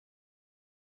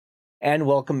And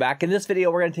welcome back. In this video,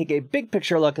 we're going to take a big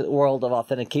picture look at the world of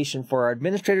authentication for our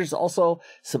administrators, also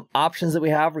some options that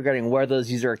we have regarding where those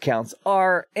user accounts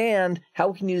are, and how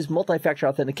we can use multi-factor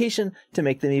authentication to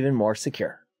make them even more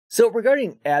secure. So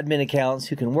regarding admin accounts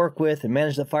who can work with and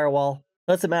manage the firewall,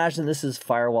 let's imagine this is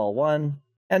firewall 1,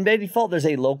 and by default there's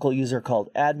a local user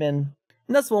called admin,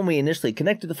 and that's the one we initially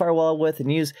connected the firewall with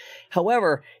and use.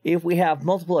 However, if we have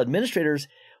multiple administrators,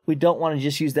 we don't want to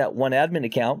just use that one admin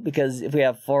account, because if we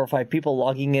have 4 or 5 people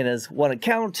logging in as one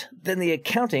account, then the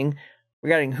accounting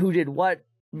regarding who did what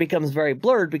becomes very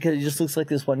blurred, because it just looks like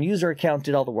this one user account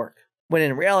did all the work, when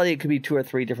in reality it could be 2 or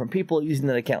 3 different people using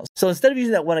that account. So instead of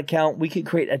using that one account, we could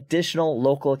create additional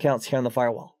local accounts here on the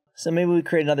firewall. So maybe we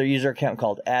create another user account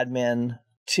called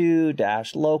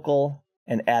admin2-local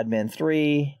and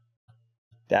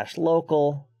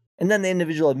admin3-local, and then the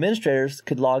individual administrators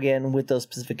could log in with those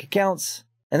specific accounts.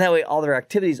 And that way, all their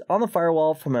activities on the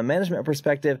firewall from a management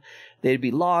perspective, they'd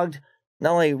be logged,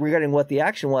 not only regarding what the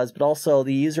action was, but also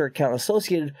the user account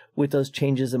associated with those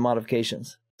changes and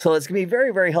modifications. So it's going to be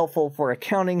very, very helpful for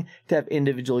accounting to have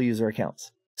individual user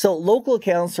accounts. So local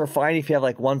accounts are fine if you have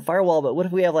like one firewall, but what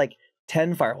if we have like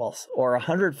 10 firewalls or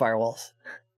 100 firewalls?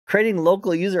 Creating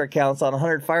local user accounts on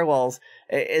 100 firewalls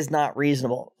is not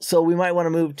reasonable. So we might want to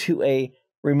move to a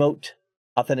remote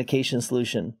authentication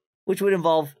solution, which would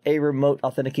involve a remote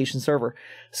authentication server.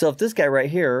 So if this guy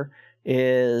right here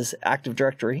is Active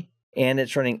Directory and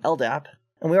it's running LDAP,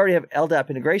 and we already have LDAP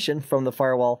integration from the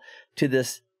firewall to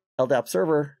this LDAP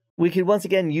server, we could once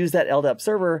again use that LDAP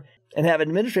server and have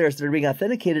administrators that are being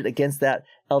authenticated against that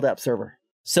LDAP server.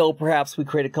 So perhaps we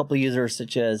create a couple of users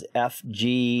such as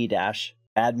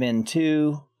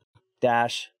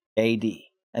fg-admin2-ad,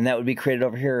 and that would be created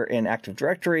over here in Active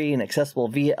Directory and accessible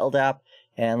via LDAP.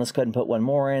 And let's go ahead and put one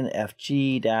more in,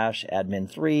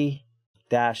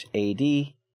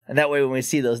 fg-admin3-ad. And that way when we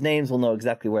see those names, we'll know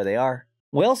exactly where they are.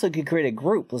 We also could create a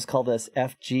group. Let's call this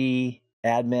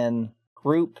fg-admin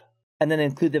group, and then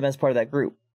include them as part of that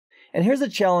group. And here's a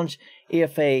challenge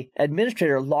if a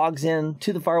administrator logs in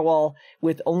to the firewall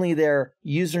with only their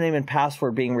username and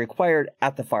password being required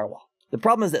at the firewall. The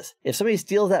problem is this: if somebody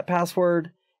steals that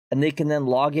password, and they can then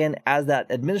log in as that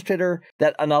administrator,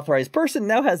 that unauthorized person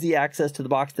now has the access to the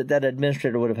box that that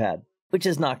administrator would have had, which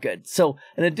is not good. So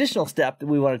an additional step that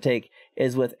we want to take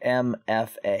is with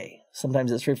MFA.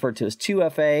 Sometimes it's referred to as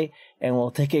 2FA, and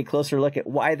we'll take a closer look at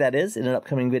why that is in an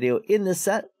upcoming video in this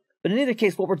set. But in either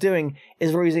case, what we're doing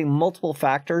is we're using multiple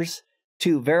factors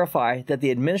to verify that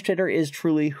the administrator is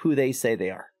truly who they say they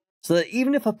are. So that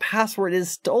even if a password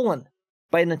is stolen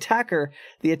by an attacker,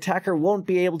 the attacker won't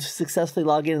be able to successfully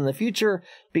log in the future,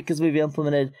 because we've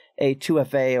implemented a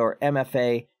 2FA or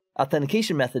MFA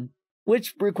authentication method,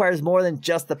 which requires more than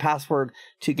just the password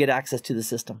to get access to the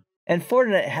system. And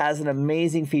Fortinet has an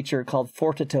amazing feature called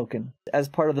FortiToken as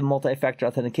part of the multi-factor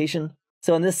authentication.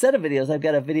 So in this set of videos, I've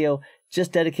got a video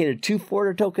just dedicated to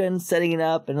FortiToken, setting it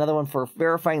up, another one for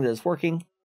verifying that it's working.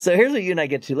 So here's what you and I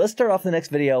get to. Let's start off the next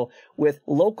video with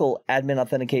local admin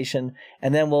authentication,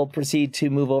 and then we'll proceed to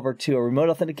move over to a remote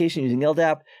authentication using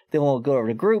LDAP. Then we'll go over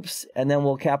to groups, and then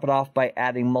we'll cap it off by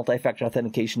adding multi-factor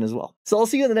authentication as well. So I'll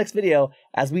see you in the next video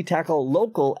as we tackle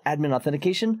local admin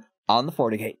authentication on the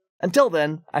FortiGate. Until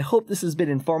then, I hope this has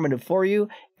been informative for you,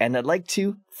 and I'd like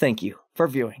to thank you for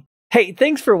viewing. Hey,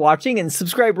 thanks for watching, and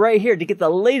subscribe right here to get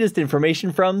the latest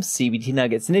information from CBT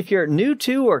Nuggets. And if you're new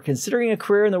to or considering a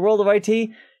career in the world of IT,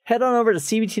 head on over to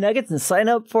CBT Nuggets and sign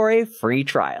up for a free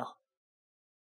trial.